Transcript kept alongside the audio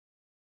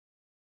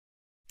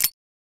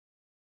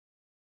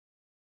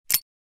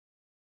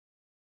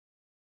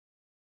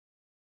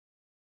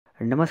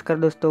नमस्कार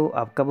दोस्तों,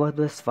 आपका बहुत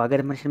बहुत स्वागत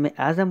है मेरे में।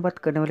 आज हम बात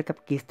करने वाले कि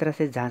आप किस तरह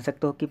से जान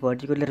सकते हो कि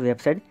पर्टिकुलर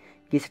वेबसाइट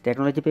किस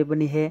टेक्नोलॉजी पे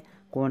बनी है,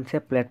 कौन से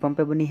प्लेटफॉर्म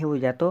पे बनी है, वो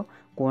या तो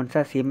कौन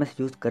सा CMS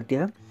यूज़ करती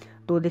है।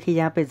 तो देखिए,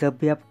 यहाँ पे जब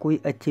भी आप कोई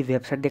अच्छी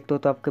वेबसाइट देखते हो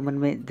तो आपके मन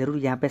में ज़रूर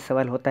यहाँ पे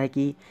सवाल होता है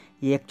कि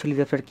ये एक्चुअली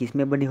वेबसाइट किस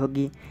में बनी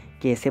होगी,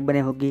 कैसे बने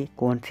होगी,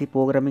 कौन सी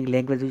प्रोग्रामिंग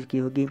लैंग्वेज यूज़ की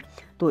होगी।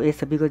 तो ये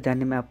सभी को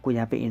जानने में आपको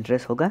यहाँ पे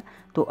इंटरेस्ट होगा।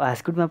 तो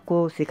आज के वीडियो में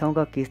आपको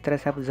सिखाऊंगा किस तरह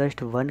से आप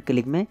जस्ट 1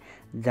 क्लिक में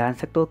जान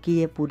सकते हो कि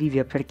ये पूरी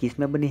वेबसाइट किस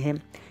में बनी है,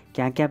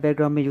 क्या क्या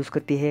बैकग्राउंड में यूज़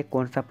करती है,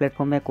 कौन सा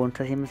प्लेटफॉर्म है, कौन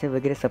सा CMS है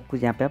वगैरह सब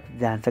कुछ यहाँ पे आप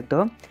जान सकते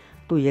हो।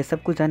 तो ये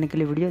सब कुछ जानने के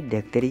लिए वीडियो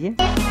देखते रहिए।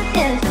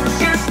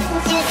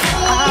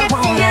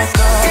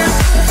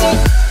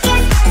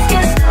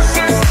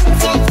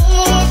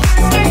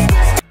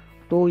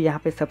 तो यहाँ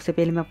पे सबसे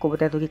पहले मैं आपको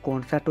बता दूँ कि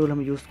कौन सा टूल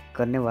हम यूज़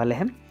करने वाले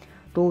हैं।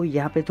 तो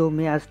यहाँ पे जो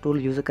मैं आज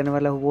टूल यूज़ करने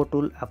वाला हूँ वो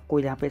टूल आपको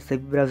यहाँ पे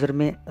सभी ब्राउज़र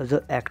में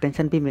जो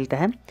एक्सटेंशन भी मिलता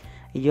है,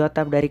 या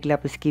तो आप डायरेक्टली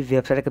आप इसकी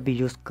वेबसाइट का भी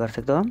यूज़ कर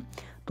सकते हो।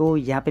 तो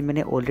यहाँ पे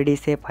मैंने ऑलरेडी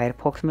इसे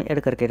फायरफॉक्स में ऐड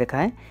करके रखा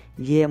है।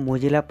 ये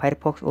मोजिला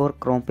फायरफॉक्स और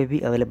क्रोम पे भी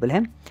अवेलेबल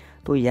है।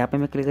 तो यहाँ पे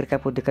मैं क्लिक करके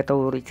आपको दिखाता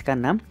हूँ और इसका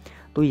नाम,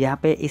 तो यहाँ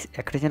पे इस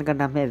एक्सटेंशन का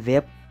नाम है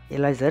वेब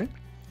एलाइजर।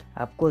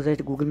 आपको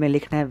जस्ट गूगल में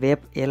लिखना है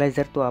वेब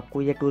एलाइजर, तो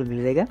आपको ये टूल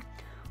मिल जाएगा।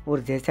 और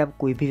जैसे आप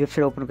कोई भी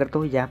वेबसाइट ओपन करते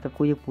हो यहाँ पे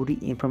आपको ये पूरी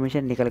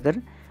इन्फॉर्मेशन निकल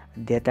कर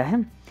देता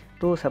है।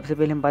 तो सबसे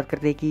पहले हम बात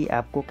करते हैं कि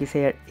आपको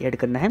किसे ऐड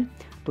करना है।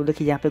 तो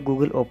देखिए, यहाँ पे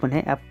गूगल ओपन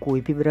है, आप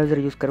कोई भी ब्राउज़र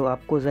यूज़ करो,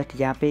 आपको जस्ट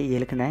यहाँ पे ये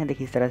लिखना है।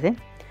 देखिए इस तरह से,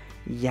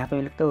 यहाँ पे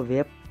मैं लिखता हूँ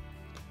वेब,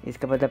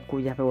 इसके बाद आपको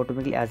यहाँ पे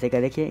ऑटोमेटिकली आ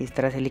जाएगा। देखिए इस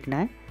तरह से लिखना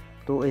है।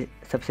 तो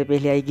सबसे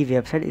पहले आएगी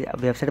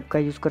वेबसाइट का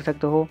यूज़ कर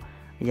सकते हो,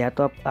 या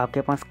तो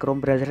आपके पास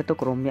क्रोम ब्राउज़र है तो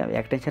क्रोम में आप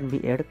एक्सटेंशन भी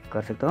ऐड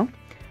कर सकते हो।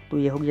 तो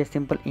ये हो गया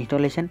सिंपल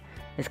इंस्टॉलेशन।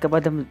 इसके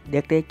बाद हम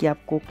देखते हैं कि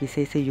आपको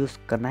किसे से यूज़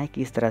करना है,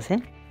 किस तरह से।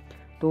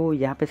 तो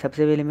यहाँ पे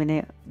सबसे पहले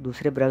मैंने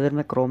दूसरे ब्राउज़र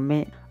में क्रोम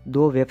में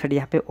 2 वेबसाइट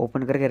यहाँ पे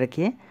ओपन करके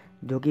रखी है,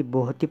 जो कि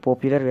बहुत ही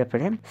पॉपुलर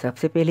वेबसाइट है।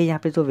 सबसे पहले यहाँ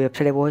पे जो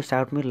वेबसाइट है वो है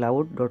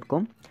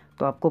shoutmeloud.com।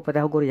 तो आपको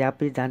पता होगा और यहाँ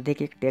पे जानते हैं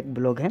कि एक टेक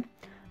ब्लॉग है।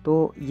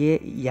 तो ये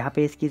यहाँ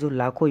पे इसकी जो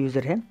लाखों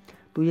यूज़र है,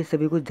 तो ये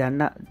सभी कुछ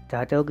जानना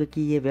चाहते होगे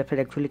कि ये वेबसाइट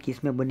एक्चुअली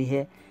किस में बनी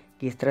है,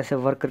 किस तरह से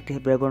वर्क करती है,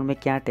 बैकग्राउंड में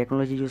क्या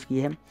टेक्नोलॉजी यूज़ की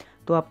है।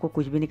 तो आपको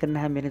कुछ भी नहीं करना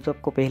है, मैंने जो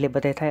आपको पहले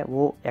बताया था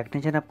वो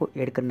एक्सटेंशन आपको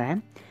ऐड करना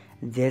है।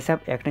 जैसे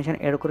आप एक्सटेंशन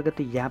ऐड करोगे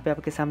तो यहाँ पे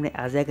आपके सामने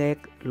आ जाएगा,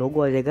 एक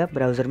लोगो आ जाएगा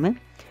ब्राउज़र में।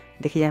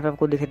 देखिए यहाँ पे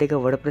आपको दिखाई देगा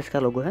वर्डप्रेस का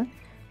लोगो है।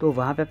 तो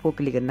वहाँ पे आपको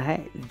क्लिक करना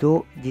है,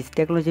 जो जिस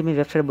टेक्नोलॉजी में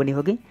वेबसाइट बनी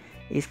होगी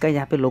इसका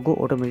यहाँ पे लोगो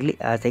ऑटोमेटिकली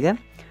आ जाएगा।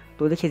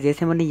 तो देखिए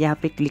जैसे मैंने यहाँ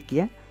पे क्लिक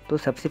किया तो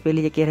सबसे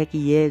पहले ये कह रहा है कि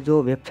ये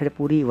जो वेबसाइट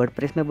पूरी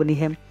वर्डप्रेस में बनी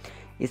है।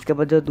 इसके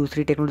बाद जो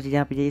दूसरी टेक्नोलॉजी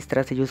यहाँ पे इस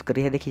तरह से यूज़ कर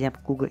रही है, देखिए यहाँ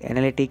पे Google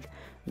analytic,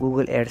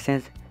 Google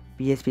AdSense,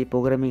 PHP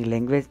programming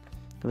language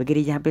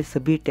वगैरह यहाँ पे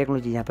सभी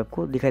टेक्नोलॉजी यहाँ पे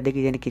आपको दिखाई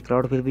देगी, यानी कि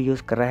क्लाउडफिल भी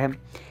यूज़ कर रहा है।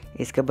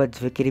 इसके बाद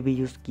ज्वेकरी भी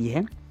यूज़ की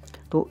है।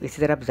 तो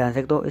इसी तरह आप जान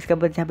सकते हो। इसके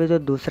बाद यहाँ पे जो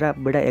दूसरा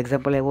बड़ा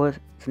एग्जांपल है वो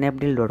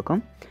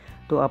snapdeal.com।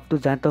 तो आप तो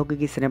जानते हो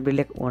कि स्नैपडील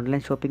एक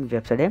ऑनलाइन शॉपिंग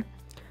वेबसाइट है।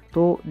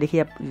 तो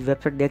देखिए, आप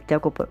वेबसाइट देखते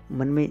हैं आपको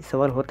मन में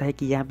सवाल होता है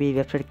कि यहाँ पे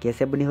वेबसाइट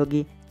कैसे बनी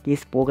होगी,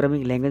 किस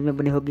प्रोग्रामिंग लैंग्वेज में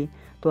बनी होगी।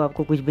 तो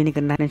आपको कुछ भी नहीं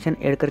करना है, टेंशन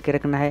ऐड करके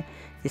रखना है।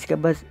 इसके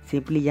बाद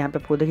सिंपली यहाँ पे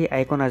आपको देखिए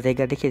आइकॉन आ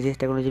जाएगा। देखिए जिस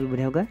टेक्नोलॉजी भी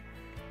बने होगा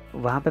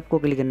वहाँ पे आपको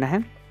क्लिक करना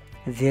है।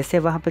 जैसे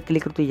वहाँ पे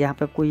क्लिक करो तो यहाँ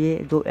पे आपको ये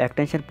जो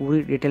एक्सटेंशन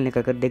पूरी डिटेल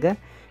निकल कर देगा।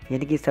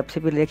 यानी कि सबसे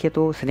पहले देखिए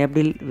तो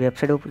Snapdeal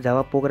website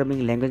Java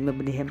programming language में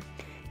बनी है।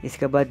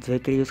 इसके बाद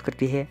ज्वेकरी यूज़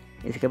करती है।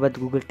 इसके बाद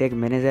गूगल टैग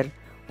मैनेजर,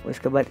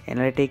 उसके बाद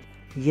एनालिटिक,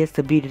 ये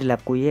सभी डिटेल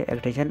आपको ये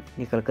एक्सटेंशन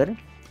निकल कर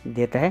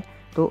देता है।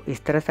 तो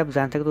इस तरह से आप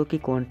जान सकते हो कि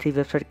कौन सी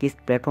वेबसाइट किस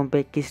प्लेटफॉर्म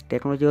पे, किस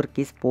टेक्नोलॉजी और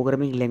किस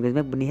प्रोग्रामिंग लैंग्वेज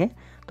में बनी है।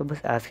 तो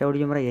बस आज का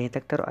वीडियो मेरा यहीं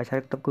तक था और आशा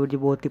करता हूँ आपको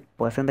वीडियो बहुत ही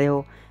पसंद आया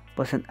हो।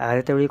 पसंद आ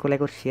रहे तो वीडियो को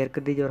लाइक और शेयर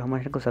कर दीजिए और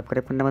हमारे चैनल को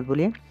सब्सक्राइब करना मत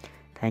भूलिए।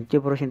 Thank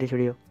you for watching this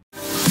video.